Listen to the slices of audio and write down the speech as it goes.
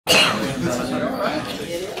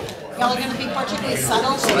Y'all are going to be Portuguese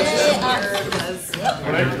subtle today?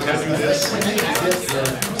 When I do this,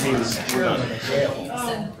 it means we're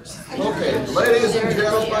done. Okay, ladies and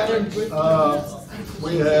gentlemen,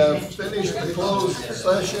 we have finished the closed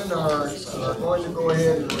session. Are going to go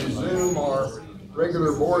ahead and resume our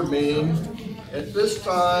regular board meeting. At this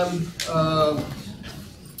time, I'm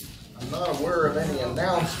not aware of any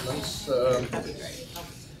announcements,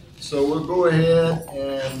 so we'll go ahead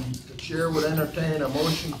and the chair would entertain a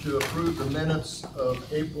motion to approve the minutes of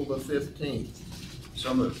April the 15th.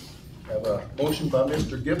 So moved. Have a motion by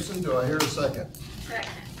Mr. Gibson. Do I hear a second? Correct.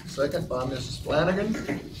 Second by Mrs.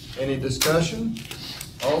 Flanagan. Any discussion?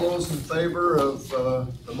 All those in favor of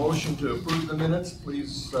the motion to approve the minutes,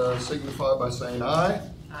 please signify by saying aye.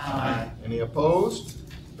 Aye. Any opposed?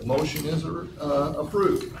 The motion is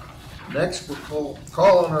approved. Next, we'll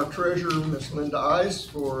call on our treasurer, Ms. Linda Ice,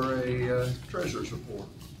 for a treasurer's report.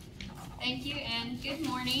 Thank you and good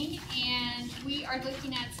morning. And we are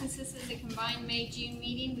looking at, since this is a combined May-June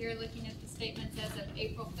meeting, we are looking at the statements as of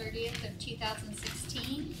April 30th of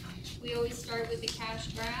 2016. We always start with the cash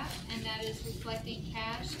graph, and that is reflecting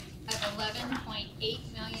cash of $11.8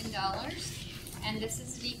 million. And this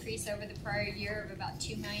is a decrease over the prior year of about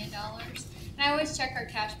 $2 million. And I always check our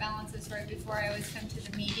cash balances right before I always come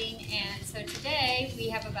to the meeting. And so today we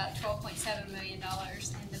have about $12.7 million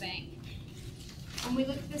in the bank. When we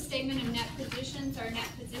look at the statement of net positions, our net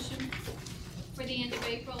position for the end of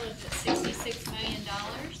April is at $66 million.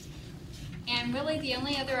 And really the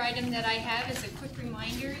only other item that I have is a quick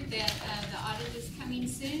reminder that the audit is coming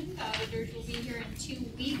soon. The auditors will be here in 2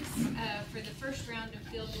 weeks for the first round of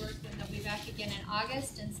field work, and they'll be back again in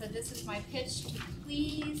August. And so this is my pitch to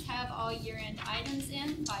please have all year-end items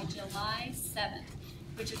in by July 7th,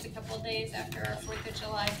 which is a couple of days after our 4th of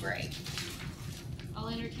July break. I'll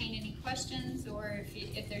entertain any questions or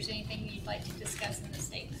if there's anything you'd like to discuss in the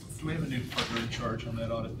statements. Do we have a new partner in charge on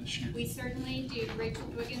that audit this year? We certainly do. Rachel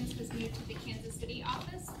Wiggins has moved to the Kansas City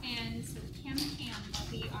office, and so Kim Cam will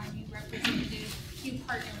be our new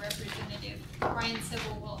partner representative. Brian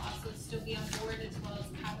Sybil will also still be on board, as well as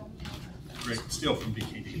Kyle Miller. Great, still from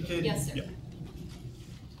BKD. Yes, sir. Yep.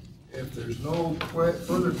 If there's no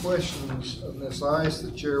further questions of Ms. Ice,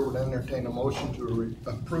 the chair would entertain a motion to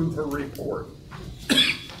approve her report.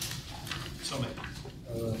 So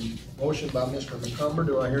made. Motion by Mr. McCumber.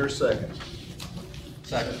 Do I hear a second?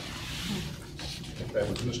 Second. I think that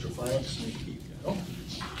was Mr. Franks. Oh,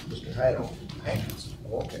 Mr. Hankins.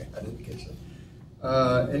 Oh, okay, I didn't catch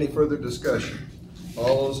that. Any further discussion?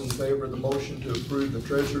 All those in favor of the motion to approve the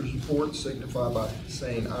treasurer's report signify by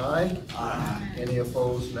saying aye. Aye. Any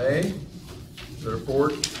opposed, nay. The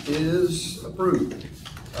report is approved.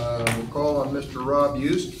 We'll call on Mr. Rob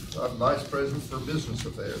Youst, our Vice President for Business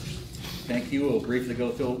Affairs. Thank you. We'll briefly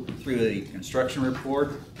go through the construction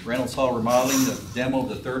report. Reynolds Hall remodeling, the demo of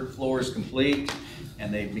the third floor is complete,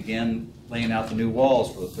 and they began laying out the new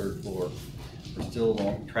walls for the third floor. We're still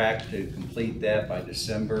on track to complete that by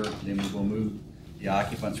December. Then we will move the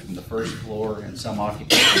occupants from the first floor and some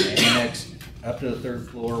occupants from the annex up to the third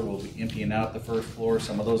floor. We'll be emptying out the first floor.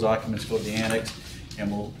 Some of those occupants go to the annex, and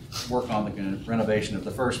we'll work on the renovation of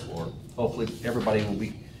the first floor. Hopefully everybody will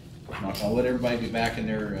be, not gonna let everybody be back in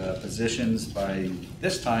their positions by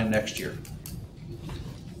this time next year.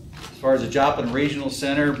 As far as the Joplin Regional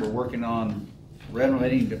Center, we're working on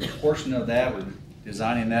renovating a portion of that. We're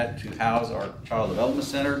designing that to house our Child Development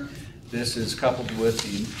Center. This is coupled with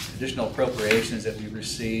the additional appropriations that we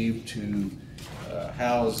received to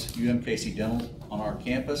house UMKC Dental on our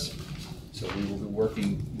campus. So we will be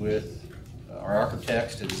working with our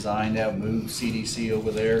architects to design that, move CDC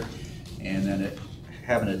over there, and then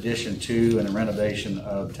have an addition to and a renovation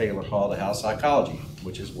of Taylor Hall to house psychology,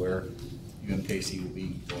 which is where UMKC will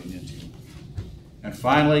be going into. And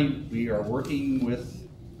finally, we are working with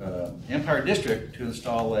Empire District to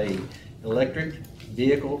install a electric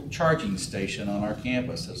vehicle charging station on our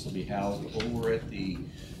campus. This will be housed over at the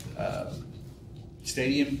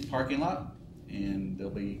stadium parking lot, and they'll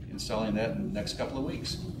be installing that in the next couple of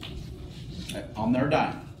weeks on their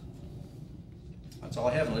dime. That's all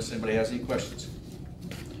I have, unless anybody has any questions.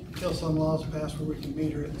 Until some laws pass where we can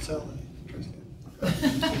meter it and sell it.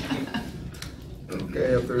 Okay,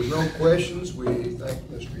 if there's no questions, we thank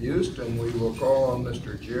Mr. Youst, and we will call on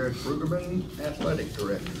Mr. Jared Krugerman, Athletic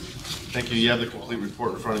Director. Thank you. You have the complete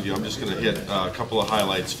report in front of you. I'm just going to hit a couple of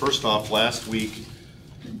highlights. First off, last week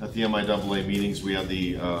at the MIAA meetings, we had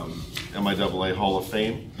the MIAA Hall of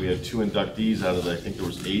Fame. We had 2 inductees out of I think there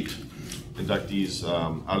was 8 inductees.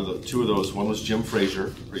 Out of the 2 of those, one was Jim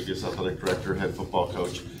Frazier, previous athletic director, head football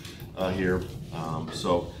coach here.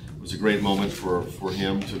 So was a great moment for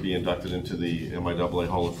him to be inducted into the MIAA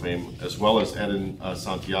Hall of Fame, as well as Eden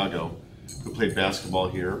Santiago, who played basketball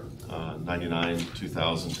here, 99,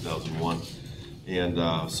 2000, 2001.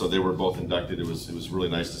 And so they were both inducted. It was really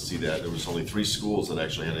nice to see that. There was only 3 schools that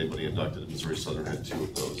actually had anybody inducted. Missouri Southern had 2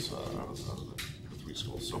 of those out of the 3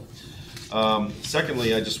 schools. So,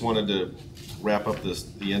 secondly, I just wanted to wrap up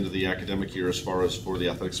the end of the academic year as far as for the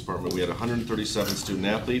athletics department. We had 137 student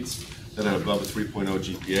athletes that had above a 3.0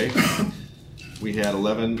 GPA. We had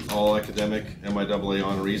 11 all-academic MIAA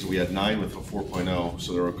honorees. We had 9 with a 4.0,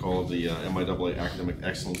 so they were called the MIAA Academic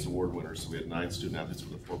Excellence Award winners. So we had 9 student athletes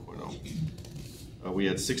with a 4.0. We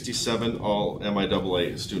had 67 all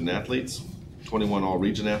MIAA student athletes, 21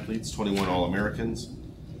 all-region athletes, 21 all-Americans,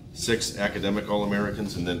 6 academic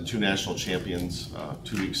all-Americans, and then 2 national champions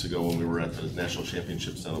 2 weeks ago when we were at the National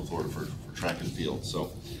Championships down in Florida for track and field.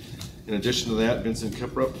 So, in addition to that, Vincent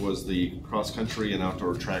Kiprup was the cross-country and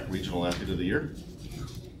outdoor track regional athlete of the year.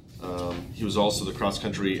 He was also the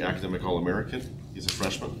cross-country academic all-American. He's a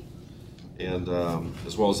freshman. And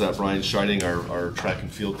as well as that, Brian Scheiding, our track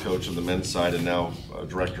and field coach on the men's side and now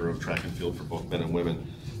director of track and field for both men and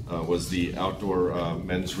women, was the outdoor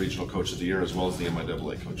men's regional coach of the year as well as the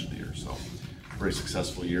MIAA coach of the year. So very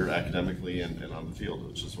successful year academically and on the field,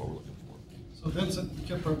 which is what we're looking for. So Vincent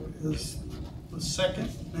Kiprup is the 2nd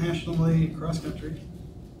nationally cross-country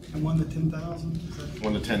and won the 10,000.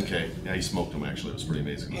 Won the 10K. Yeah, he smoked him actually. It was pretty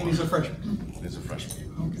amazing. And he's a freshman. He's a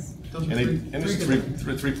freshman. Okay. Those are And he's three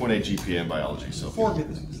 3.8 GPA in biology, so 4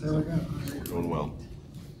 good things. There we go. we're doing well.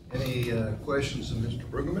 Any questions of Mr.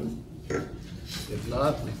 Brueggemann? If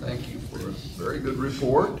not, we thank you for a very good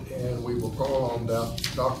report, and we will call on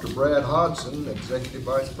Dr. Brad Hodson, Executive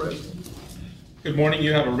Vice President. Good morning.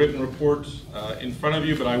 You have a written report in front of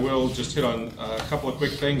you, but I will just hit on a couple of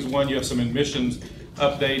quick things. One, you have some admissions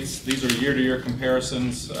updates. These are year-to-year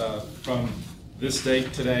comparisons from this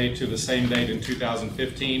date today to the same date in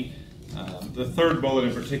 2015. The third bullet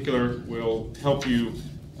in particular will help you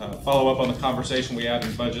follow up on the conversation we had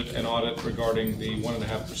in budget and audit regarding the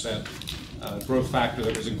 1.5% growth factor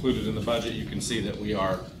that was included in the budget. You can see that we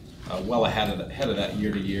are well ahead of that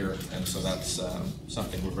year to year, and so that's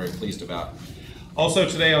something we're very pleased about. Also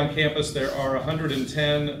today on campus there are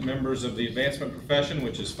 110 members of the advancement profession,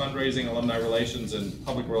 which is fundraising, alumni relations, and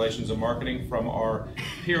public relations and marketing from our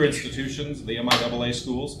peer institutions, the MIAA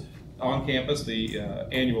schools. On campus, the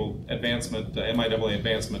annual MIAA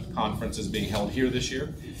Advancement Conference is being held here this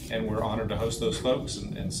year, and we're honored to host those folks.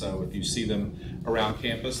 And so if you see them around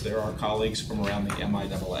campus, they're our colleagues from around the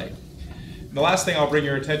MIAA. The last thing I'll bring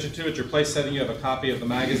your attention to, at your place setting, you have a copy of the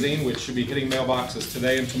magazine, which should be hitting mailboxes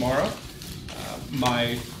today and tomorrow.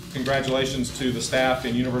 My congratulations to the staff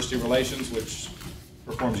in University Relations, which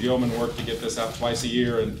performs yeoman work to get this out twice a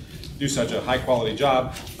year and do such a high-quality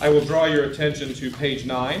job. I will draw your attention to page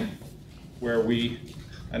 9, where we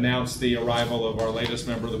announce the arrival of our latest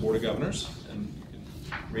member of the Board of Governors, and you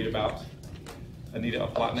can read about Anita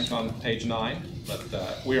Oplotnik on page 9.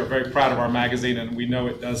 But we are very proud of our magazine, and we know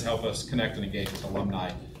it does help us connect and engage with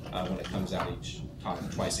alumni when it comes out each time,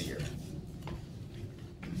 twice a year.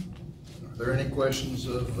 Are there any questions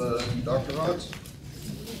of Dr. Hodson?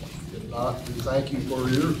 If not, we thank you for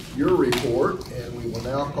your report, and we will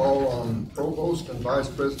now call on Provost and Vice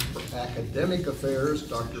President for Academic Affairs,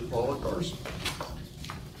 Dr. Paula Carson.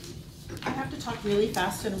 I have to talk really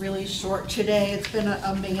fast and really short today. It's been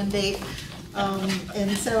a mandate.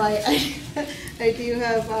 And so I do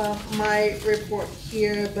have my report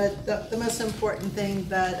here, but the most important thing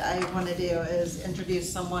that I want to do is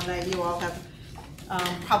introduce someone that you all have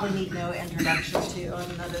probably need no introduction to,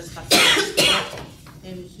 and that is Dr. Stewart.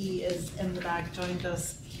 And he is in the back, joined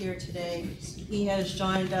us here today. He has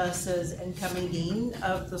joined us as incoming dean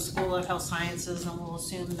of the School of Health Sciences and will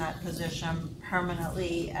assume that position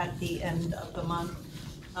permanently at the end of the month.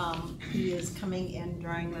 He is coming in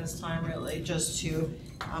during this time really just to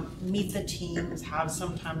meet the teams, have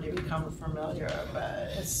some time to become familiar.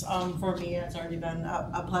 But it's for me, it's already been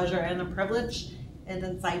a pleasure and a privilege and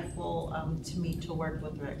insightful to work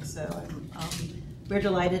with Rick. So we're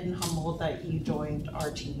delighted and humbled that you joined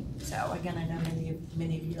our team. So again, I know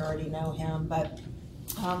many of you already know him, but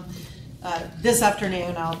this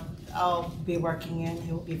afternoon I'll be working in.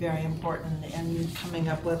 He will be very important in coming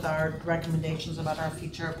up with our recommendations about our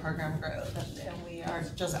future program growth, and we are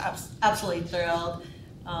just absolutely thrilled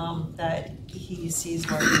that he sees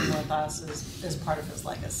working with us as part of his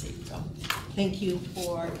legacy. So thank you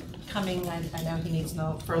for coming. I know he needs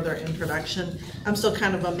no further introduction. I'm still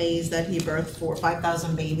kind of amazed that he birthed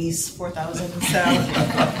 5,000 babies, 4,000.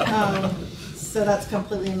 So that's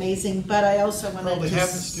completely amazing, but I also wanted Probably to. half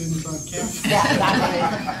the students on campus. Yeah, that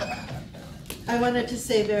way. I wanted to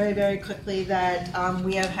say very, very quickly that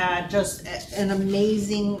we have had just an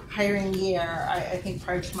amazing hiring year. I think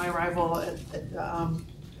prior to my arrival at the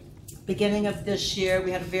beginning of this year,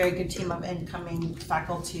 we had a very good team of incoming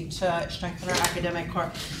faculty to strengthen our academic core.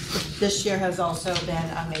 This year has also been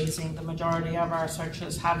amazing. The majority of our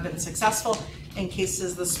searches have been successful. In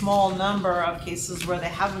cases, the small number of cases where they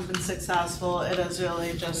haven't been successful, it has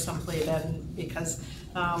really just simply been because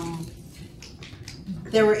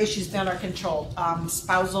there were issues beyond our control,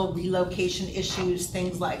 spousal relocation issues,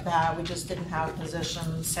 things like that. We just didn't have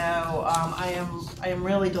positions. So I am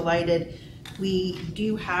really delighted. We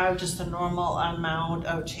do have just a normal amount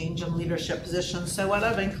of change in leadership positions. So what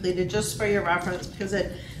I've included, just for your reference, because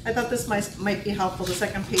I thought this might be helpful, the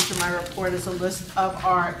second page of my report is a list of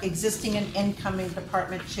our existing and incoming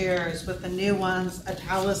department chairs with the new ones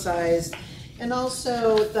italicized, and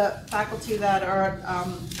also the faculty that are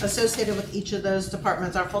associated with each of those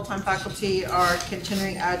departments. Our full-time faculty, our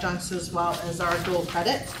continuing adjuncts, as well as our dual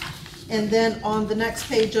credit. And then on the next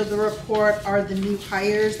page of the report are the new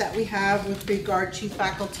hires that we have with regard to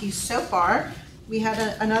faculty so far. We had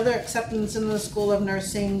another acceptance in the School of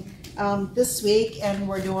Nursing this week, and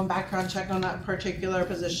we're doing background check on that particular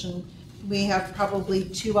position. We have probably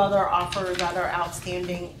 2 other offers that are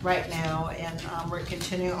outstanding right now, and we're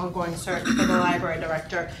continuing ongoing search for the library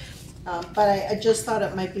director. But I just thought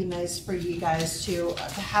it might be nice for you guys to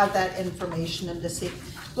have that information and to see.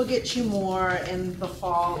 We'll get you more in the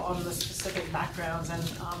fall on the specific backgrounds and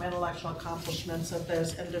intellectual accomplishments of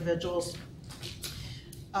those individuals.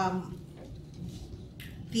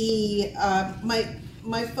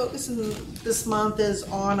 My focus in this month is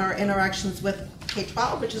on our interactions with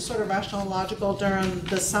K-12, which is sort of rational and logical during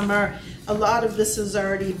the summer. A lot of this has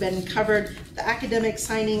already been covered. The academic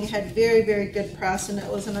signing had very, very good press, and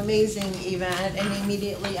it was an amazing event. And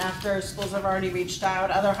immediately after, schools have already reached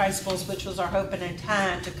out, other high schools, which was our hope and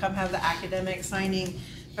intent, to come have the academic signing,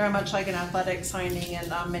 very much like an athletic signing.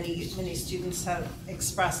 And many students have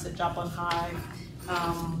expressed at Joplin High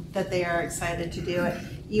that they are excited to do it.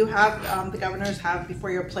 You have, the governors have before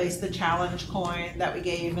your place the challenge coin that we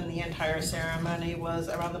gave, and the entire ceremony was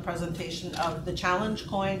around the presentation of the challenge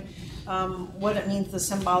coin, what it means, the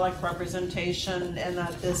symbolic representation, and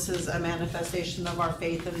that this is a manifestation of our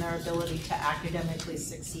faith in their ability to academically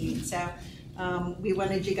succeed. So we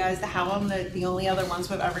wanted you guys to have them. The only other ones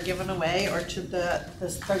we've ever given away are to the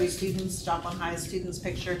 30 students, Joplin High students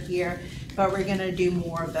pictured here, but we're gonna do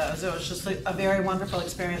more of those. It was just a very wonderful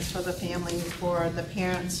experience for the families, for the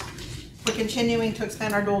parents. We're continuing to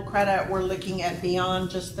expand our dual credit. We're looking at beyond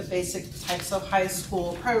just the basic types of high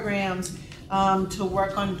school programs to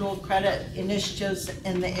work on dual credit initiatives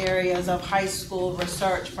in the areas of high school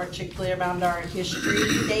research, particularly around our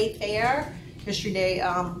History Day fair, History Day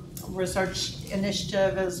research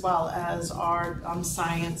initiative, as well as our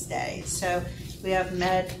Science Day. So we have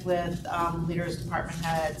met with leaders, department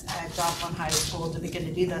heads at Joplin High School to begin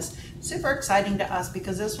to do this. Super exciting to us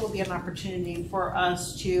because this will be an opportunity for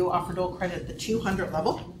us to offer dual credit at the 200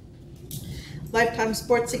 level. Lifetime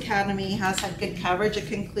Sports Academy has had good coverage. It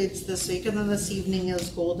concludes this week, and then this evening is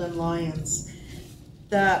Golden Lions.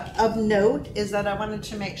 Of note is that I wanted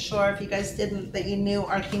to make sure, if you guys didn't, that you knew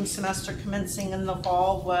our theme semester commencing in the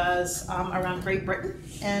fall was around Great Britain,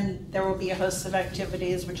 and there will be a host of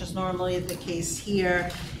activities, which is normally the case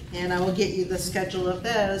here, and I will get you the schedule of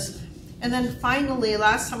those. And then finally,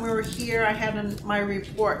 last time we were here, I had in my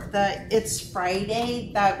report that It's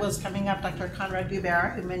Friday that was coming up. Dr. Conrad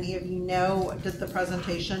Bubera, who many of you know, did the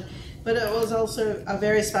presentation. But it was also a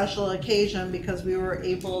very special occasion because we were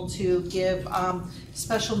able to give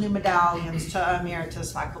special new medallions to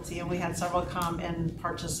emeritus faculty, and we had several come and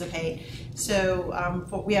participate. So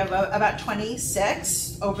we have about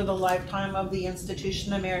 26 over the lifetime of the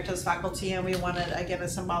institution emeritus faculty, and we wanted, again, a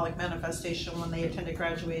symbolic manifestation when they attended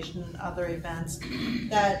graduation and other events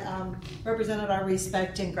that represented our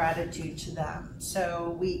respect and gratitude to them.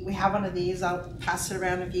 So we have one of these. I'll pass it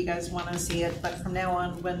around if you guys want to see it, but from now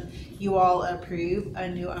on, when you all approve a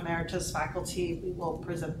new emeritus faculty, we will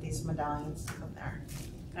present these medallions to them there.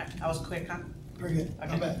 That was quick, huh? Very good. Okay.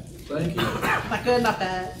 Not bad. Thank you. Not good, not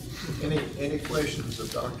bad. Any questions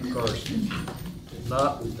of Dr. Carson? If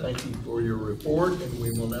not, we thank you for your report, and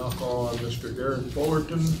we will now call on Mr. Darren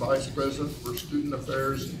Fullerton, Vice President for Student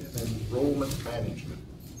Affairs and Enrollment Management.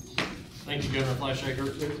 Thank you, Governor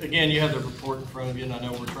Fleischaker. Again, you have the report in front of you, and I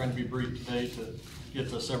know we're trying to be brief today to get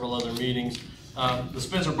to several other meetings. The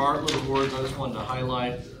Spencer Bartlett Awards, I just wanted to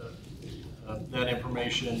highlight that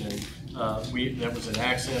information, and that was in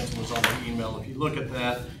accents and was on the email. If you look at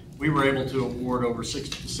that, we were able to award over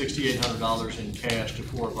 $6,800 in cash to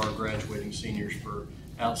 4 of our graduating seniors for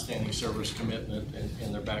outstanding service commitment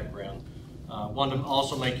and their background. Wanted to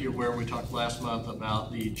also make you aware, we talked last month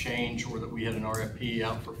about the change or that we had an RFP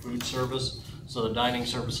out for food service. So the dining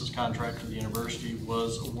services contract for the university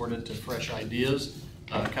was awarded to Fresh Ideas,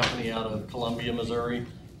 a company out of Columbia, Missouri.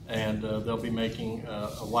 And they'll be making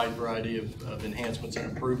a wide variety of enhancements and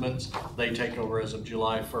improvements. They take over as of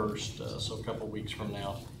July 1st, so a couple weeks from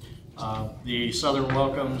now. The Southern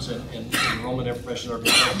welcomes and enrollment information are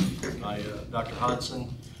being done by Dr. Hodson.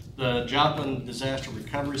 The Joplin Disaster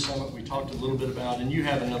Recovery Summit we talked a little bit about, and you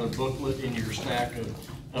have another booklet in your stack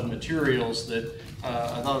of materials that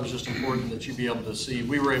I thought it was just important that you be able to see.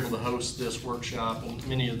 We were able to host this workshop, and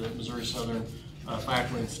many of the Missouri Southern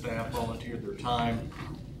faculty and staff volunteered their time.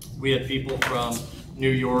 We had people from New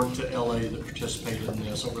York to LA that participated in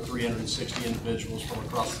this, over 360 individuals from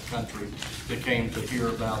across the country that came to hear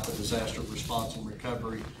about the disaster response and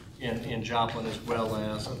recovery in Joplin, as well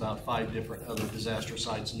as about 5 different other disaster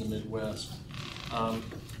sites in the Midwest. A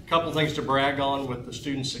couple things to brag on with the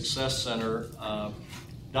Student Success Center.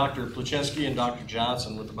 Dr. Placzynski and Dr.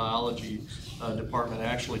 Johnson with the biology department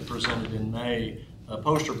actually presented in May a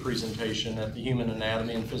poster presentation at the Human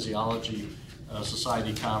Anatomy and Physiology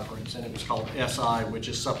Society Conference, and it was called SI, which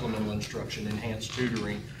is Supplemental Instruction Enhanced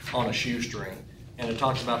Tutoring on a Shoestring. And it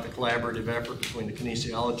talks about the collaborative effort between the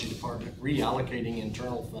kinesiology department reallocating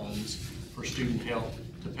internal funds for student help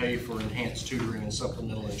to pay for enhanced tutoring and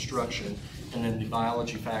supplemental instruction, and then the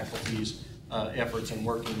biology faculty's efforts in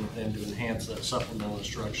working with them to enhance that supplemental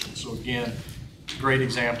instruction. So again, great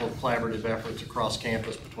example of collaborative efforts across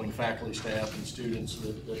campus between faculty, staff, and students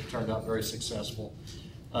that turned out very successful.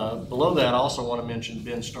 Below that, I also want to mention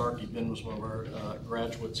Ben Starkey. Ben was one of our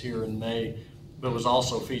graduates here in May, but was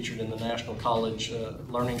also featured in the National College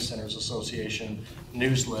Learning Centers Association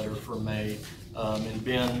newsletter for May. And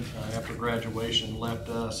Ben, after graduation, left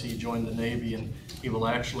us. He joined the Navy, and he will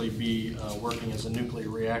actually be working as a nuclear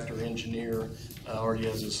reactor engineer, already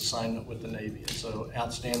has his assignment with the Navy. And so,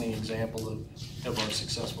 outstanding example of our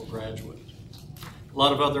successful graduate. A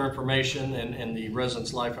lot of other information, and the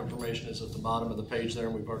residence life information is at the bottom of the page there,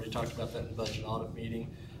 and we've already talked about that in the budget audit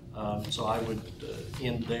meeting. So I would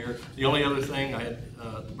end there. The only other thing, I had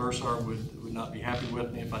the bursar would not be happy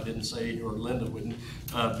with me if I didn't say, or Linda wouldn't,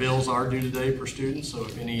 bills are due today for students, so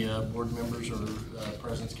if any board members or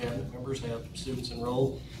President's Cabinet members have students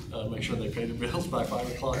enrolled, make sure they pay their bills by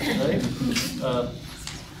 5 o'clock today.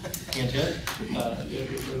 And Ted,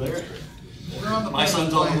 if you're there. My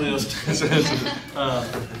son's on the list.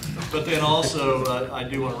 But then also, I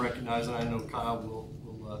do want to recognize, and I know Kyle will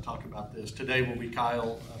talk about this. Today will be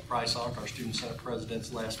Kyle Prysock, our Student Senate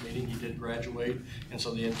President's last meeting. He did graduate, and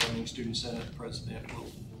so the incoming Student Senate President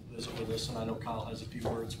will visit with us, and I know Kyle has a few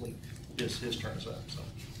words when his turn's up. So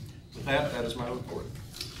with that is my report.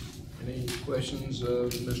 Any questions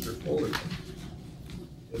of Mr. Fuller?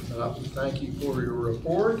 If not, we thank you for your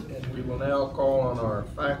report, and we will now call on our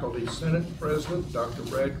Faculty Senate President, Dr.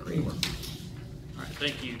 Brad Creamer. All right,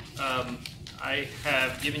 thank you. I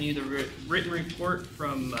have given you the written report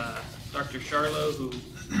from Dr. Charlo, who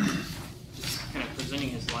is kind of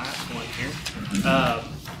presenting his last one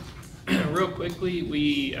here. Real quickly,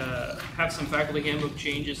 we have some faculty handbook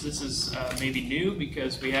changes. This is maybe new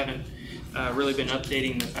because we haven't really been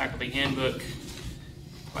updating the faculty handbook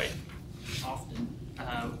quite often.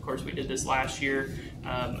 Of course, we did this last year,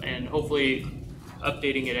 and hopefully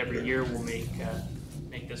updating it every year will make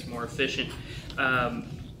this more efficient.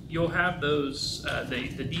 You'll have those,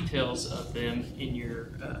 the details of them in your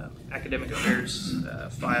academic affairs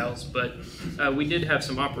files, but we did have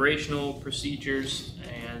some operational procedures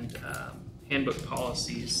and handbook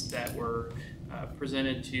policies that were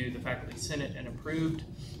presented to the Faculty Senate and approved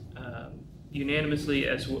unanimously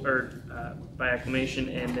by acclamation,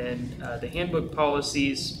 and then the handbook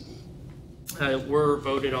policies were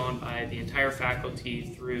voted on by the entire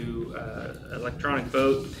faculty through electronic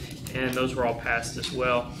vote, and those were all passed as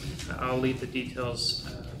well. I'll leave the details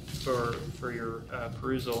for your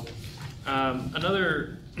perusal.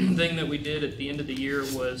 Another thing that we did at the end of the year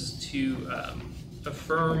was to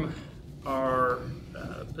affirm our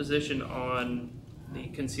position on the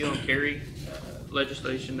conceal and carry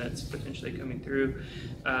legislation that's potentially coming through.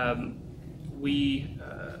 We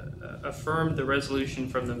affirmed the resolution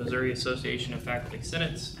from the Missouri Association of Faculty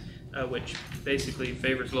Senates, which basically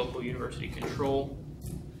favors local university control,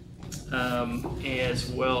 as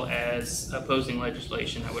well as opposing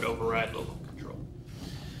legislation that would override local control.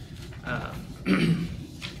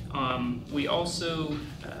 We also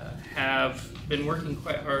have been working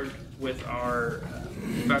quite hard with our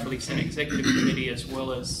Faculty Senate Executive Committee, as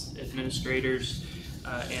well as administrators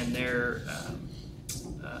and their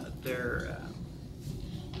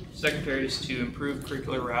secretaries, to improve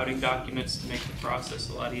curricular routing documents to make the process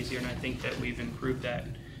a lot easier, and I think that we've improved that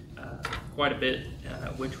quite a bit,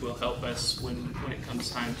 which will help us when it comes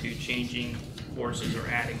time to changing courses or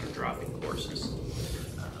adding or dropping courses.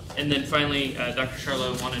 And then finally, Dr.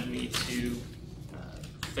 Charlo wanted me to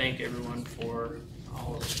thank everyone for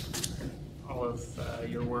all of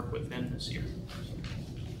your work with him this year.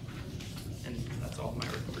 And that's all my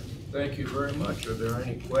report. Thank you very much. Are there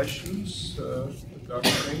any questions, Dr.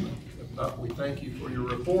 Freeman? If not, we thank you for your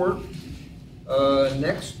report.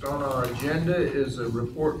 Next on our agenda is a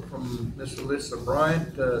report from Ms. Alyssa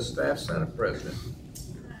Bryant, Staff Senate President.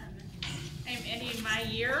 I'm ending my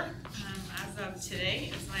year as of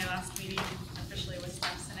today. It's my last meeting officially with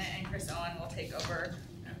Staff Senate, and Chris Owen will take over.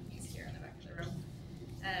 He's here in the back of the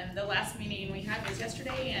room. The last meeting we had was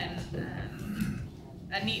yesterday, and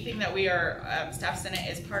a neat thing that we are, Staff Senate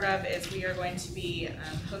is part of, is we are going to be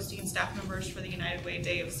hosting staff members for the United Way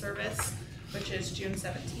Day of Service, which is June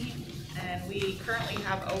 17th. And we currently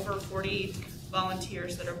have over 40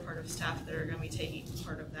 volunteers that are part of staff that are going to be taking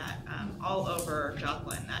part of that all over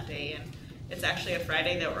Joplin that day. And it's actually a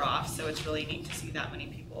Friday that we're off, so it's really neat to see that many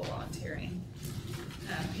people volunteering.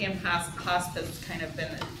 Pam Hosp has kind of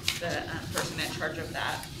been the person in charge of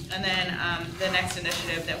that. And then the next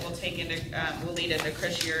initiative that we'll take into, we'll lead into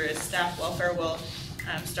Chris year is staff welfare. We'll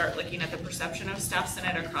start looking at the perception of Staff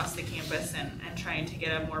Senate across the campus and trying to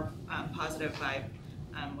get a more positive vibe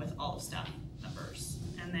with all staff members.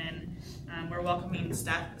 And then we're welcoming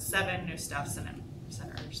 7 new Staff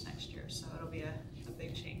Senators next year, so it'll be a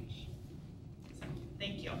big change. So,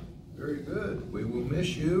 thank you. Very good. We will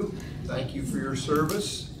miss you. Thank you for your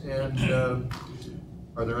service. And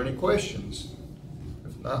are there any questions?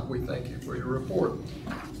 If not, we thank you for your report.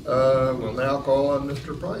 We'll now call on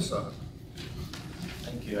Mr. Prysop.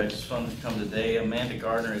 Thank you. I just wanted to come today. Amanda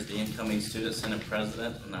Gardner is the incoming Student Senate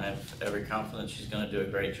President, and I have every confidence she's going to do a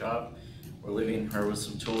great job. We're leaving her with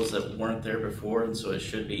some tools that weren't there before, and so it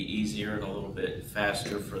should be easier and a little bit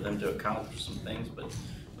faster for them to accomplish some things. But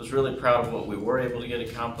I was really proud of what we were able to get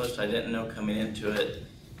accomplished. I didn't know coming into it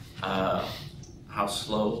how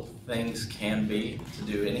slow things can be to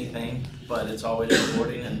do anything, but it's always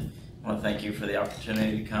rewarding, and I want to thank you for the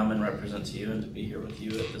opportunity to come and represent to you and to be here with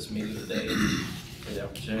you at this meeting today and for the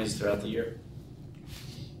opportunities throughout the year.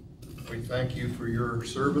 We thank you for your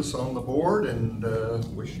service on the board and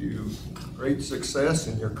wish you great success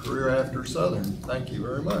in your career after Southern. Thank you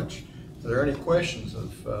very much. Are there any questions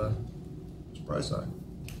of Ms. Pryside?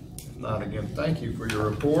 If not, again, thank you for your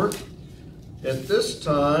report. At this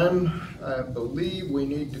time, I believe we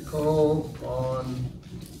need to call on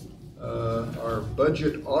our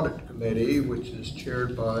Budget Audit Committee, which is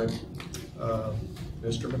chaired by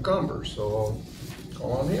Mr. McCumber. So I'll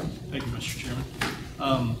call on him. Thank you, Mr.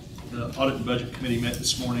 Chairman. The Audit and Budget Committee met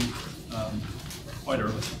this morning quite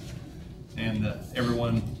early, and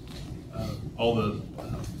everyone, all the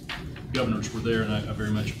governors were there, and I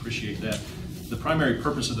very much appreciate that. The primary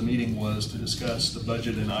purpose of the meeting was to discuss the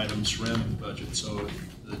budget and items surrounding the budget. So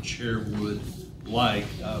if the chair would like,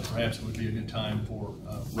 perhaps it would be a good time for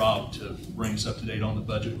Rob to bring us up to date on the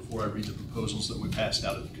budget before I read the proposals that we passed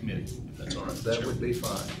out at the committee, if that's all right. That would be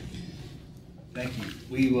fine. Thank you.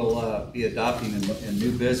 We will be adopting in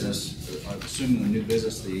new business, I'm assuming the new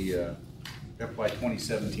business, the FY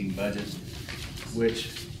 2017 budget,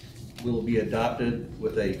 which will be adopted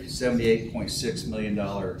with a $78.6 million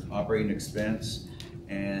operating expense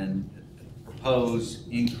and proposed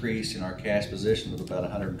increase in our cash position of about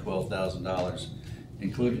 $112,000.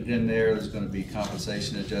 Included in there's going to be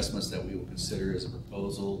compensation adjustments that we will consider as a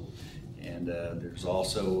proposal, and there's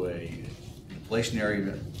also a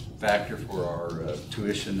inflationary factor for our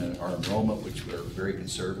tuition and our enrollment, which we're very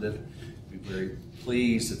conservative. We're very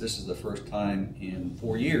pleased that this is the first time in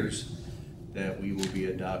 4 years that we will be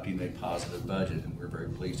adopting a positive budget, and we're very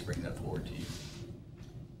pleased to bring that forward to you.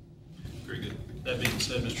 Very good. That being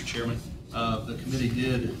said, Mr. Chairman, the committee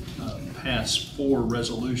did pass 4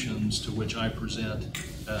 resolutions to which I present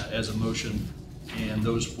as a motion, and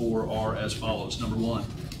those 4 are as follows. Number 1,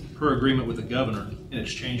 per agreement with the governor, in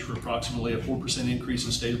exchange for approximately a 4% increase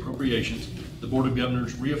in state appropriations, the Board of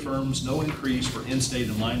Governors reaffirms no increase for in-state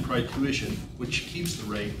and line pride tuition, which keeps the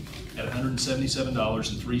rate at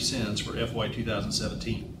 $177.03 for FY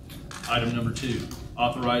 2017. Item number 2,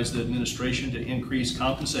 authorize the administration to increase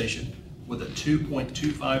compensation with a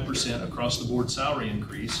 2.25% across the board salary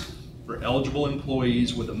increase for eligible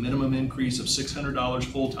employees with a minimum increase of $600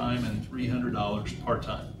 full-time and $300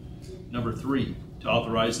 part-time. Number 3, to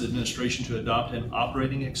authorize the administration to adopt an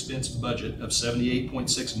operating expense budget of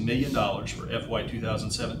 $78.6 million for FY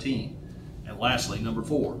 2017. And lastly, number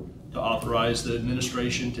 4, to authorize the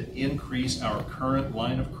administration to increase our current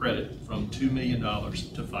line of credit from $2 million to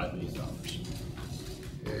 $5 million.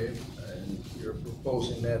 Okay, and you're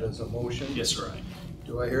proposing that as a motion? Yes, sir, I am.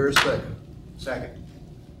 Do I hear a second? Second.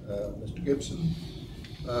 Mr. Gibson,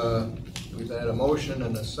 we've had a motion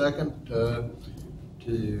and a second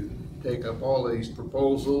to take up all these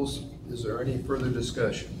proposals. Is there any further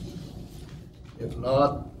discussion? If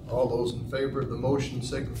not, all those in favor of the motion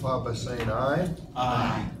signify by saying aye.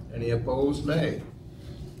 Aye. Any opposed, nay.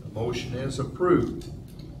 The motion is approved.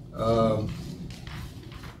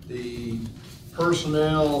 The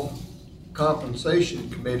Personnel Compensation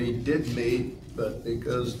Committee did meet, but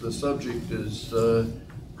because the subject is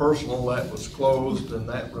personal, that was closed, and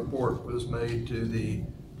that report was made to the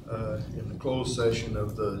in the closed session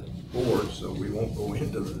of the board, so we won't go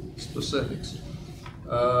into the specifics.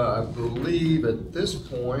 I believe at this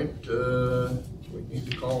point we need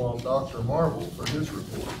to call on Dr. Marble for his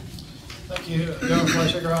report. Thank you, General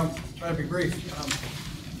Fleischiger. I'll try to be brief.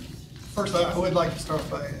 First, I would like to start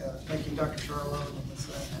by thanking Dr. Charlo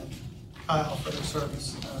and Kyle for their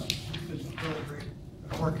service. It's been really great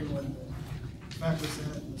working with the faculty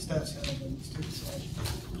senate and the staff senate and the student senate.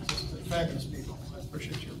 Just fabulous people. I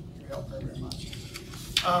appreciate your help very much.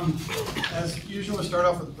 As usual, we start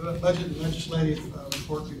off with the budget and legislative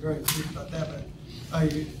report. Be very brief about that,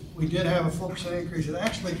 but we did have a 4% increase. It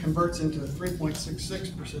actually converts into a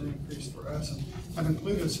 3.66% increase for us. And I've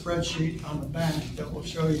included a spreadsheet on the back that will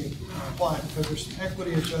show you why, because there's some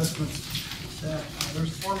equity adjustments that there's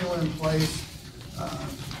a formula in place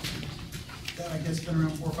that I guess been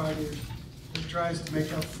around 4 or 5 years that tries to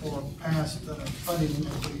make up for past funding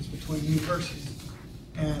inequities between universities.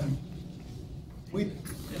 And we,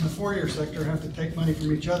 in the four-year sector, have to take money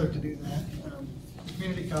from each other to do that.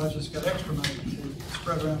 Community colleges got extra money to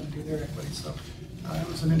spread around to do their equity. So it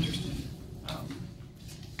was an interesting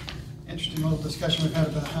little discussion we've had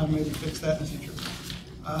about how to maybe fix that in the future.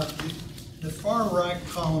 The far right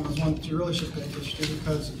column is one that you really should pay attention to,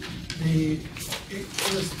 because it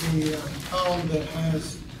is the column that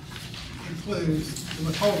includes the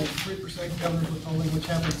withholding, 3% governor's withholding, which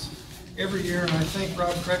happens every year. And I think,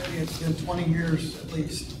 Rob, correctly, it's been 20 years at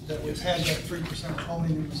least that we've had that 3%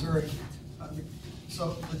 withholding in Missouri.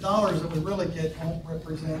 So the dollars that we really get won't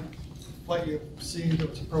represent what you see that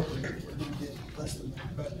was appropriate. We're going to get less than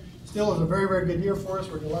that. But still, it was a very, very good year for us.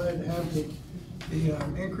 We're delighted to have the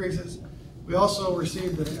increases. We also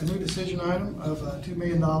received a new decision item of $2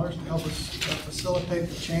 million to help us facilitate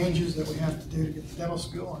the changes that we have to do to get the dental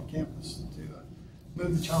school on campus, to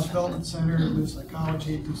move the Child Development Center, to move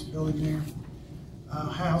psychology, do some building there.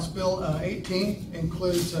 House Bill 18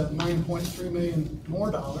 includes $9.3 million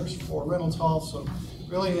more for Reynolds Hall. So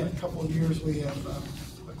really in a couple of years we have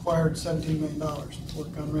acquired $17 million to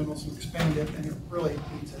work on Reynolds and expand it, and it really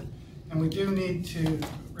needs it. And we do need to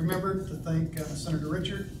remember to thank Senator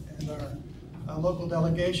Richard and our local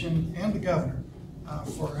delegation and the governor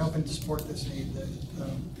for helping to support this need. That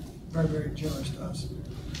very, very generous to us.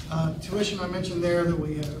 Tuition, I mentioned there that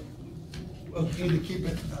we we'll need to keep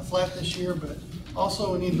it flat this year, but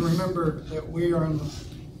also we need to remember that we are on the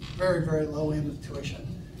very, very low end of tuition.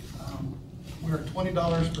 We're at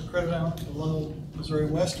 $20 per credit hour below Missouri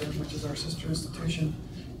Western, which is our sister institution.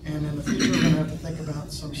 And in the future, we're going to have to think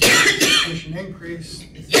about some sort of tuition increase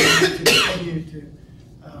if we need to continue to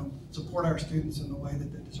support our students in the way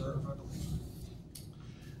that they deserve, I believe.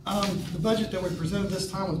 The budget that we presented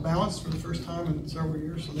this time was balanced for the first time in several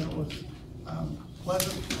years, so that was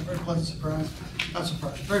pleasant, a very pleasant surprise. Not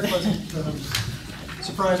surprise, very pleasant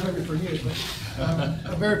surprise maybe for you, but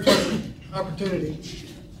a very pleasant opportunity.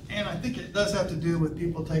 And I think it does have to do with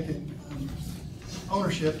people taking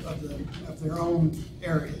ownership of their own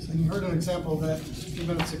areas. And you heard an example of that just a few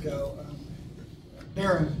minutes ago.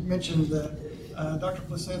 Darren mentioned that Dr.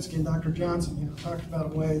 Plasinski and Dr. Johnson, talked about a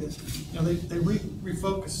way that, they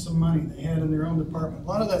refocused some money they had in their own department. A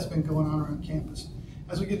lot of that's been going on around campus.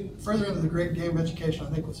 As we get further into the great game of education, I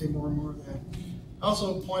think we'll see more and more of that. I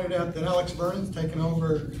also pointed out that Alex Vernon's taken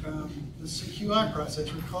over the CQI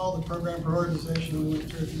process. Recall the program prioritization we went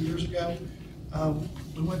through a few years ago.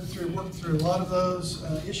 We worked through a lot of those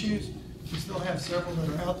issues. We still have several that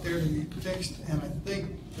are out there to be fixed, and I think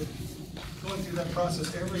that going through that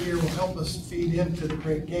process every year will help us feed into the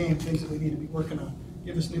great game things that we need to be working on,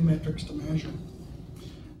 give us new metrics to measure.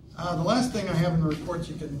 The last thing I have in the report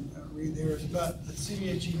you can read there is about the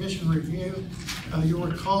CDHE mission review. You'll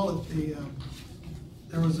recall that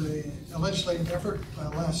there was a legislative effort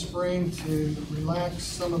last spring to relax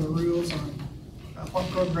some of the rules on what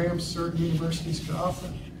programs certain universities could offer.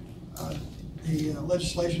 The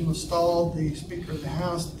legislation was stalled. The Speaker of the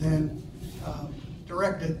House then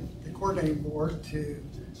directed the coordinating board to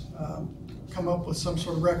come up with some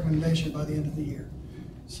sort of recommendation by the end of the year.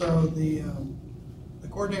 So the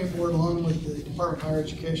coordinating board, along with the Department of Higher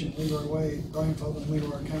Education, Leroy Wade, Blainfield, and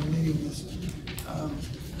Leroy, are kind of leading this.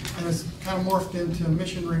 And it's kind of morphed into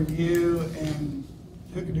mission review and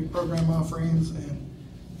who can do program offerings and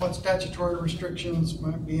what statutory restrictions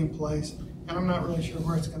might be in place. And I'm not really sure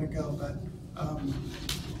where it's going to go, but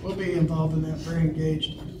we'll be involved in that, very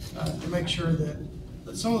engaged, to make sure that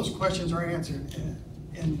some of those questions are answered.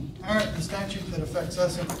 And the statute that affects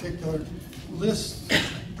us in particular lists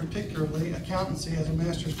particularly accountancy as a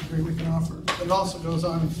master's degree we can offer. But it also goes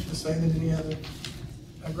on to say that any other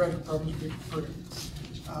graduate programs would be preferred.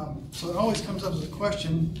 So it always comes up as a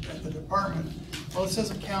question at the department. Well, it says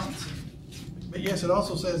accountancy, but yes, it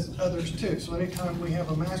also says others too. So anytime we have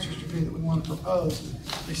a master's degree that we want to propose,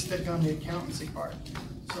 they stick on the accountancy part.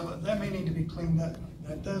 So that may need to be cleaned up.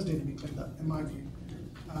 That does need to be cleaned up, in my view.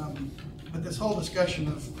 But this whole discussion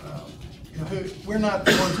of, we're not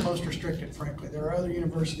the ones most restricted, frankly. There are other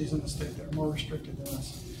universities in the state that are more restricted than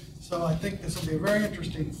us. So I think this will be a very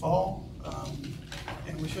interesting fall.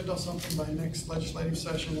 And we should know something by next legislative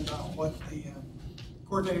session about what the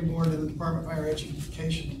coordinating board and the Department of Higher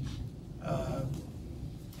Education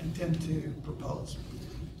intend to propose.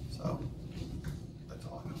 So that's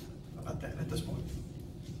all I know about that at this point.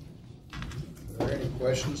 Are there any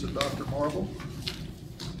questions of Dr. Marble?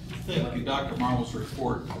 I think Dr. Marvel's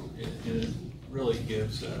report, it really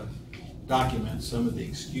documents some of the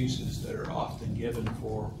excuses that are often given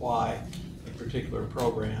for why a particular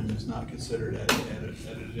program is not considered at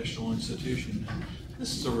an additional institution. And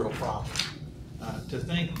this is a real problem. To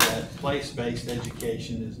think that place-based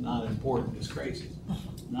education is not important is crazy.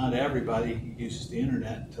 Not everybody uses the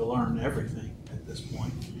internet to learn everything at this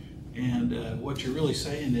point. And what you're really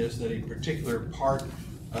saying is that a particular part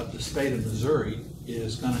of the state of Missouri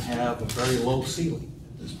is going to have a very low ceiling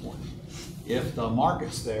at this point. If the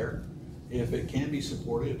market's there, if it can be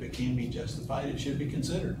supported, if it can be justified, it should be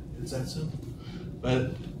considered. It's that simple.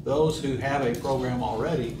 But those who have a program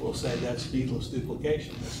already will say that's needless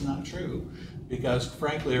duplication. That's not true, because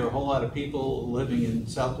frankly, there are a whole lot of people living in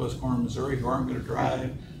southwest corner of Missouri who aren't going to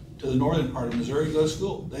drive to the northern part of Missouri to go to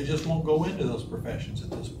school. They just won't go into those professions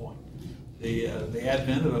at this point. The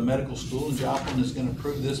advent of a medical school in Joplin is going to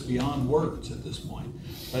prove this beyond words at this point.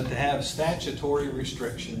 But to have statutory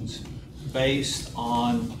restrictions based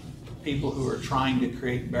on people who are trying to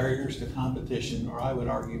create barriers to competition, or I would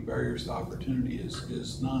argue barriers to opportunity,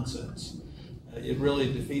 is nonsense. It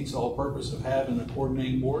really defeats the whole purpose of having a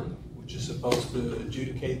coordinating board, which is supposed to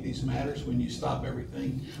adjudicate these matters when you stop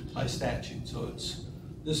everything by statute. So this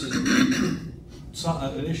is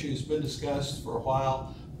an issue that's been discussed for a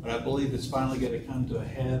while, but I believe it's finally going to come to a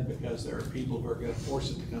head because there are people who are going to force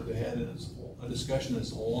it to come to a head, and it's a discussion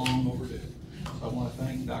that's long overdue. So I want to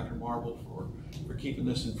thank Dr. Marble for keeping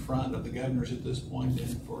this in front of the governors at this point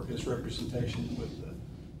and for his representation with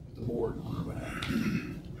the board on our behalf.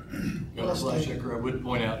 Governor Fleischaker, I would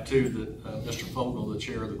point out too that Mr. Fogel, the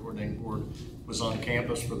chair of the coordinating board, was on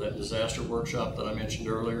campus for that disaster workshop that I mentioned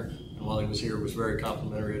earlier. And while he was here, was very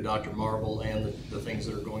complimentary of Dr. Marble and the things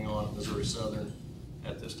that are going on at Missouri Southern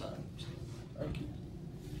at this time. Thank you.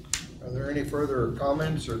 Are there any further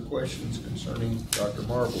comments or questions concerning Dr.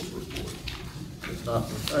 Marble's report? If not,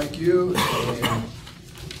 thank you. And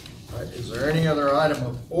is there any other item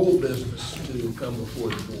of old business to come before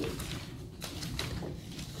the board?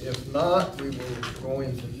 If not, we will go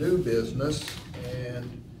into new business,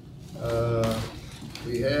 and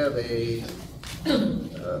we have a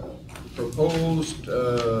proposed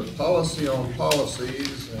policy on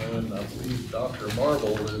policies, and I believe Dr.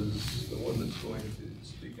 Marble is the one that's going to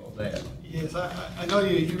speak on that. Yes, I know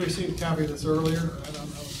you received a copy of this earlier. I don't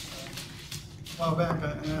know. A while back,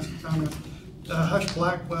 I asked a comment. Hush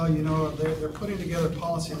Blackwell, they're putting together a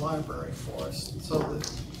policy library for us so that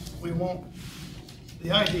we won't. The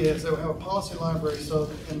idea is that we have a policy library so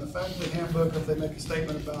that in the faculty handbook, if they make a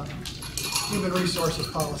statement about human resources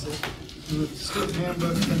policy, in the student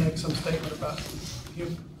handbook, they make some statement about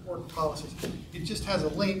work policies. It just has a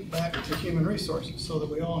link back to human resources so that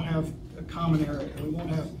we all have a common area. We won't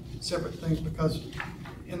have separate things, because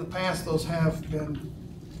in the past those have been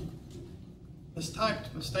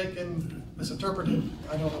mistyped, mistaken, misinterpreted.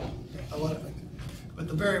 I don't know, a lot of things. But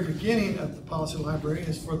the very beginning of the policy library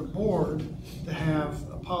is for the board to have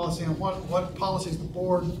a policy on what policies the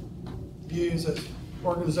board views as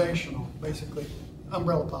organizational, basically,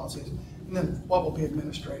 umbrella policies. And then what will be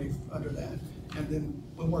administrative under that. And then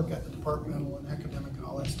we'll work at the departmental and academic and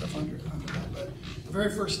all that stuff under that. But the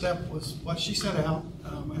very first step was what she sent out.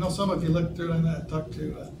 I know some of you looked through it, and I talked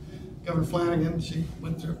to Governor Flanagan. She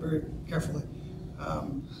went through it very carefully.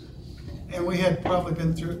 And we had probably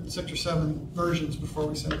been through 6 or 7 versions before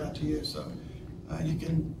we sent it out to you. So you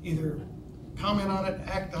can either comment on it,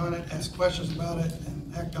 act on it, ask questions about it,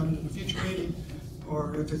 and act on it in a future meeting.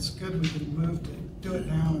 Or if it's good, we can move to do it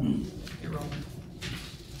now and get rolling.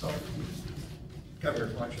 So, Governor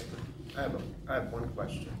Fletcher, I have one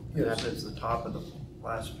question. Yes. That is the top of the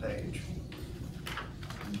last page.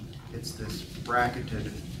 It's this bracketed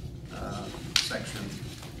section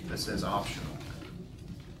that says optional.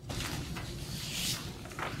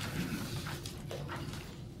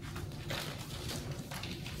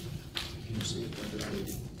 Can you see it?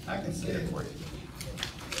 I can see it for you.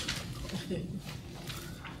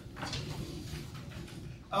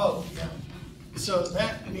 Oh, yeah. So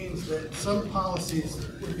that means that some policies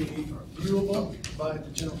would be viewable by the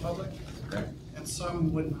general public, Okay. and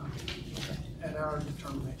some would not, at our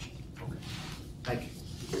determination. Okay. Thank you.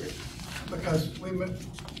 Because we want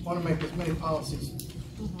to make as many policies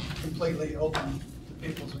completely open to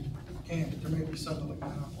people as we can, but there may be some that we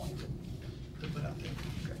might not want to put out there.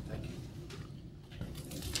 Okay, thank you.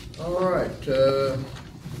 All right, the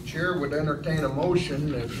chair would entertain a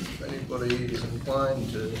motion if anybody is inclined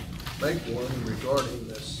to make one regarding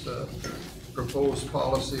this proposed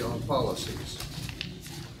policy on policies.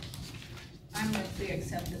 I'm going to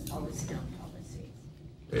accept this policy on policies.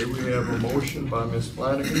 Okay, we have a motion by Ms.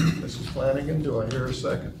 Flanagan. Mrs. Flanagan, do I hear a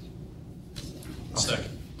second?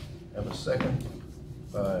 Second. Have a second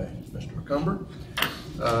by Mr. McCumber.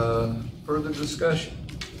 Further discussion?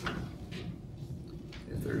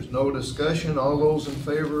 If there's no discussion, all those in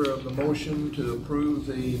favor of the motion to approve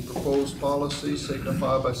the proposed policy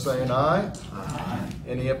signify by saying aye. Aye.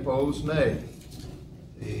 Any opposed, nay.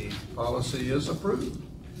 The policy is approved.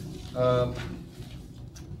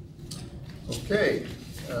 Okay.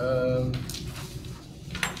 I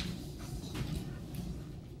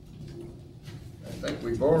think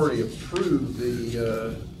we've already approved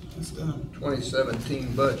the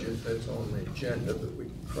 2017 budget. That's on the agenda, but we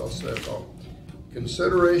can cross that off.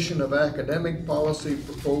 Consideration of academic policy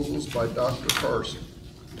proposals by Dr. Carson.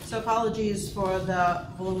 So apologies for the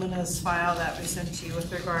voluminous file that we sent to you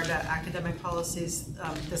with regard to academic policies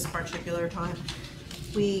this particular time.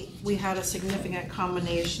 We had a significant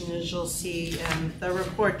combination, as you'll see in the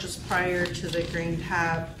report just prior to the green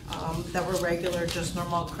tab, that were regular, just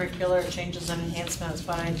normal curricular changes and enhancements.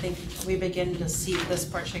 But I think we begin to see this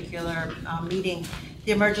particular meeting,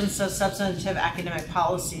 the emergence of substantive academic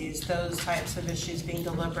policies, those types of issues being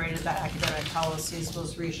deliberated, that academic policies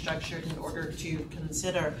was restructured in order to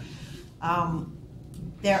consider.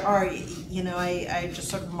 There are, you know, I just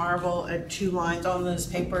sort of marvel at 2 lines on this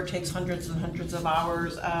paper. It takes hundreds and hundreds of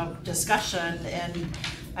hours of discussion, and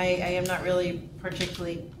I am not really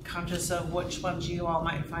particularly conscious of which ones you all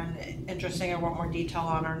might find interesting or want more detail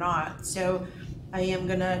on or not. So I am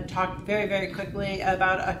going to talk very, very quickly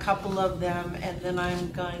about a couple of them, and then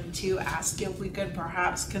I'm going to ask if we could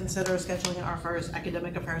perhaps consider scheduling our first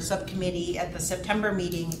academic affairs subcommittee at the September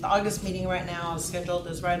meeting. The August meeting right now is scheduled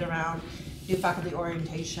is right around new faculty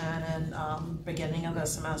orientation and beginning of the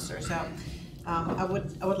semester. So I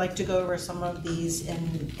would like to go over some of these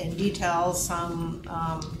in detail. Some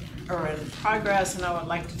are in progress, and I would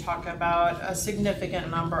like to talk about a significant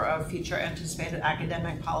number of future anticipated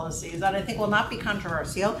academic policies that I think will not be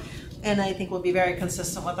controversial, and I think will be very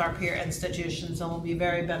consistent with our peer institutions and will be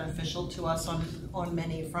very beneficial to us on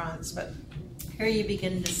many fronts. But here you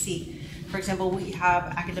begin to see, for example, we have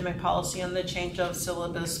academic policy on the change of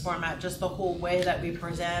syllabus format, just the whole way that we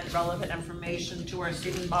present relevant information to our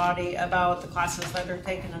student body about the classes that are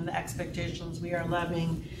taken and the expectations we are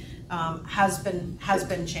levying has been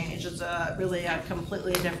changed. It's really a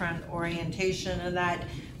completely different orientation, in that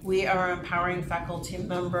we are empowering faculty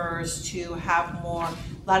members to have more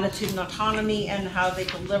latitude and autonomy in how they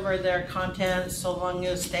deliver their content, so long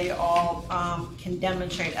as they all can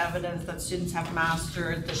demonstrate evidence that students have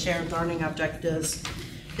mastered the shared learning objectives.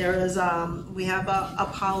 There is, we have a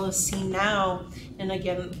policy now, and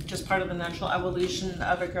again, just part of the natural evolution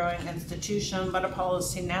of a growing institution, but a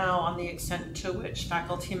policy now on the extent to which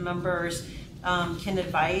faculty members can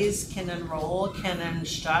advise, can enroll, can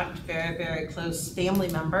instruct very, very close family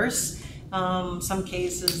members some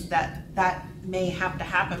cases that may have to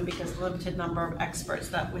happen because of the limited number of experts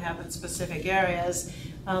that we have in specific areas.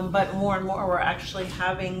 But more and more, we're actually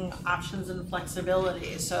having options and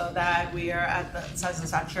flexibility so that we are at the size and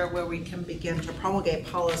stature where we can begin to promulgate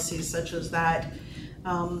policies such as that.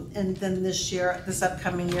 And then this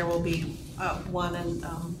upcoming year will be one, and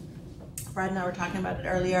Brad and I were talking about it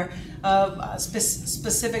earlier, of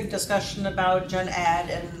specific discussion about gen ed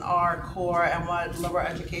and our core and what liberal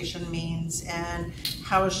education means, and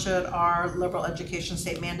how should our liberal education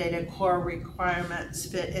state mandated core requirements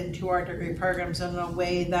fit into our degree programs in a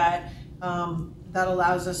way that that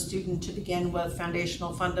allows a student to begin with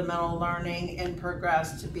foundational fundamental learning and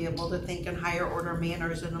progress to be able to think in higher order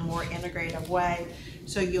manners in a more integrative way.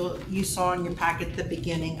 So you saw in your packet the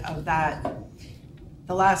beginning of that.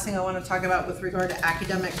 The last thing I want to talk about with regard to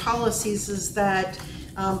academic policies is that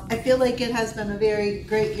I feel like it has been a very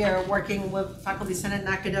great year working with Faculty Senate and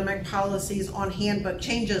academic policies on handbook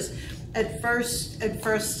changes. At first,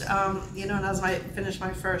 you know, and as I finished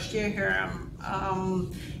my first year here,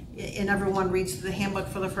 and everyone reads the handbook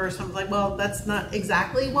for the first time, I was like, well, that's not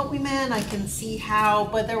exactly what we meant. I can see how,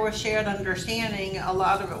 but there was shared understanding. A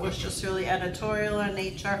lot of it was just really editorial in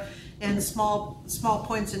nature and small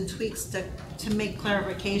points and tweaks to make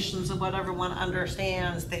clarifications of what everyone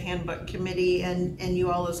understands the handbook committee and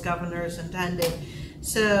you all as governors intended.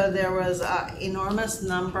 So there was an enormous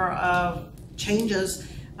number of changes.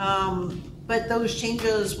 But those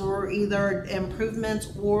changes were either improvements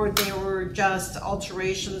or they were just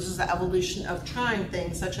alterations as the evolution of trying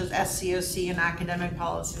things such as SCOC and academic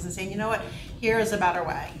policies and saying, you know what, here is a better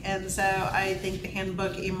way. And so I think the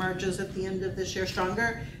handbook emerges at the end of this year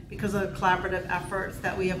stronger because of the collaborative efforts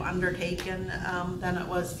that we have undertaken than it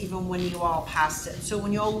was even when you all passed it. So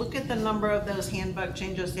when you all look at the number of those handbook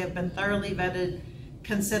changes, they have been thoroughly vetted,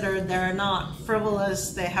 considered, they're not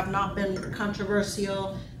frivolous, they have not been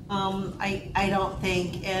controversial. I don't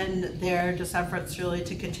think, and they're just efforts really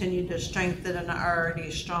to continue to strengthen an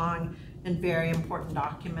already strong and very important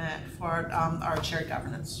document for our shared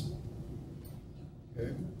governance.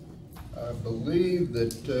 Okay. I believe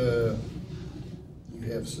that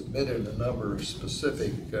you have submitted a number of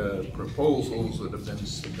specific proposals that have been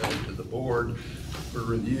submitted to the board for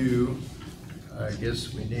review. I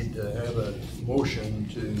guess we need to have a motion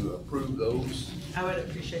to approve those. I would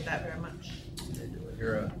appreciate that very much.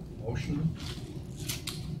 Hear a motion?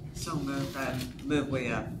 So moved. I move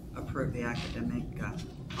we approve the academic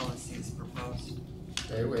policies proposed.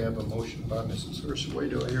 Okay, we have a motion by Mrs. Ursaway.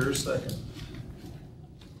 Do I hear a second?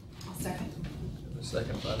 I'll second. A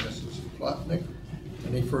second by Mrs. Plotnick.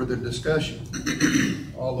 Any further discussion?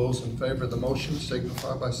 All those in favor of the motion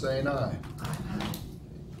signify by saying aye. Aye.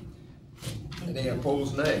 Any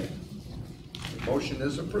opposed, nay. The motion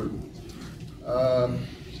is approved.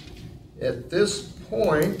 At this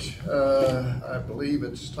point, I believe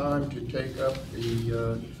it's time to take up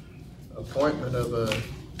the appointment of a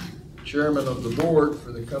chairman of the board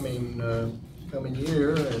for the coming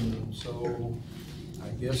year, and so I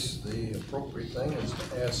guess the appropriate thing is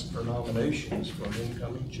to ask for nominations for an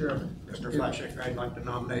incoming chairman. Mr. Fleischick, I'd like to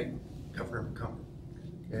nominate Governor McCumber.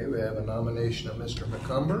 Okay, we have a nomination of Mr.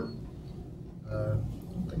 McCumber.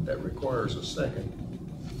 I think that requires a second.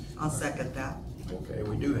 I'll second that. Okay,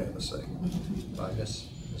 we do have a second by Ms.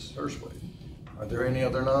 Hirschway. Are there any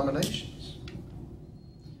other nominations?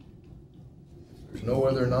 If there's no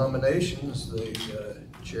other nominations, the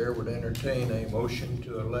chair would entertain a motion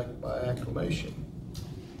to elect by acclamation.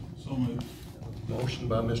 So moved. Motion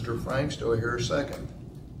by Mr. Franks. Do I hear a second?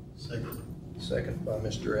 Second. Second by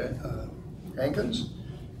Mr. Hankins.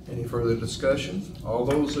 Any further discussion? All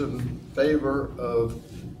those in favor of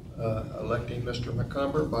electing Mr.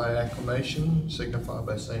 McCumber by acclamation signify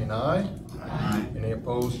by saying aye. Aye. Any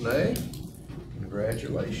opposed, nay?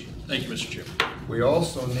 Congratulations. Thank you, Mr. Chairman. We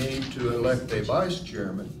also need to elect a vice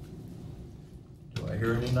chairman. Do I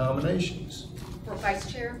hear any nominations? For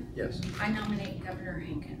vice chair, Yes. I nominate Governor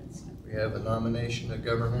Hankins. We have a nomination of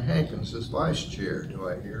Governor Hankins as vice chair. Do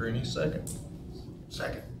I hear any second?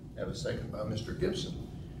 Second. Have a second by Mr. Gibson.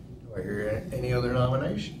 Do I hear any other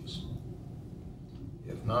nominations?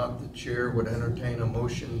 If not, the chair would entertain a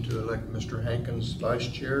motion to elect Mr. Hankins vice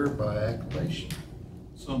chair by acclamation.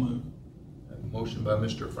 So moved. A motion by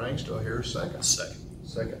Mr. Franks. Do I hear a second? Second.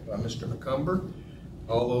 Second by Mr. McCumber.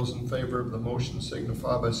 All those in favor of the motion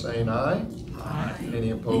signify by saying aye. Aye. Any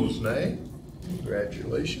opposed, nay?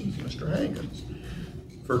 Congratulations, Mr. Hankins.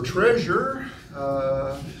 For treasurer, do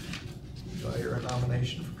I hear a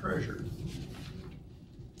nomination for treasurer?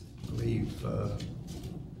 I believe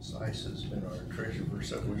Ms. Ice has been our treasurer for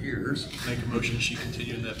several years. Make a motion she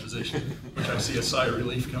continue in that position, which I see a sigh of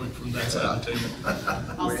relief coming from that side of the table.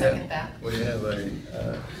 I'll second that. We have a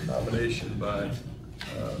nomination by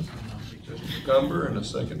Mr. McCumber and a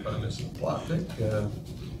second by Ms. Plotnick.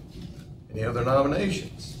 Any other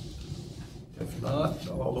nominations? If not,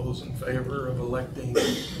 all those in favor of electing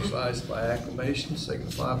Ms. Ice by acclamation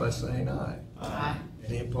signify by saying aye. Aye.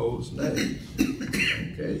 Any opposed, nay.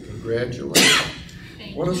 Okay, congratulations.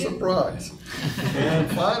 Thank What a you. surprise. And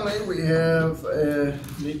finally, we have,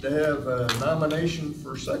 need to have a nomination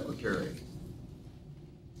for secretary.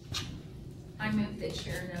 I move that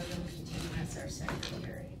Sharon Odom continue as our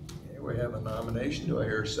secretary. Okay, we have a nomination. Do I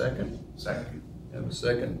hear a second? Second. Have a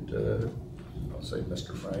second, I'll say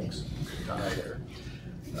Mr. Franks, tie there.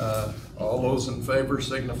 All those in favor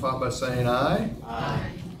signify by saying aye.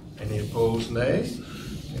 Aye. Any opposed, nay?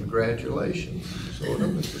 Congratulations, Ms.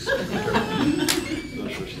 Odom, as the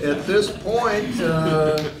secretary. At this point,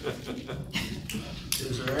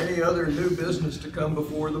 is there any other new business to come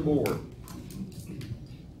before the board?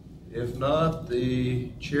 If not, the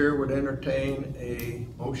chair would entertain a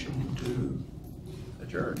motion to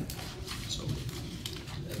adjourn. So,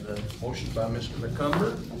 and a motion by Mr.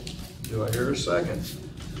 McCumber. Do I hear a second?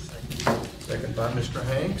 Second by Mr.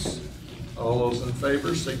 Hanks. All those in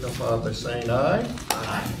favor signify by saying aye.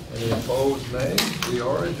 Aye. Any opposed, nay? We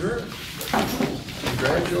are adjourned.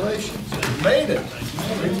 Congratulations. We made it.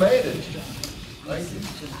 We made it. Thank you.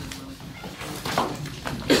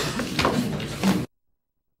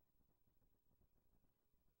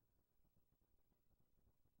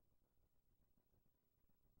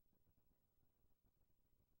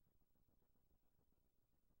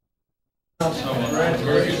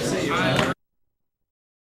 Congratulations.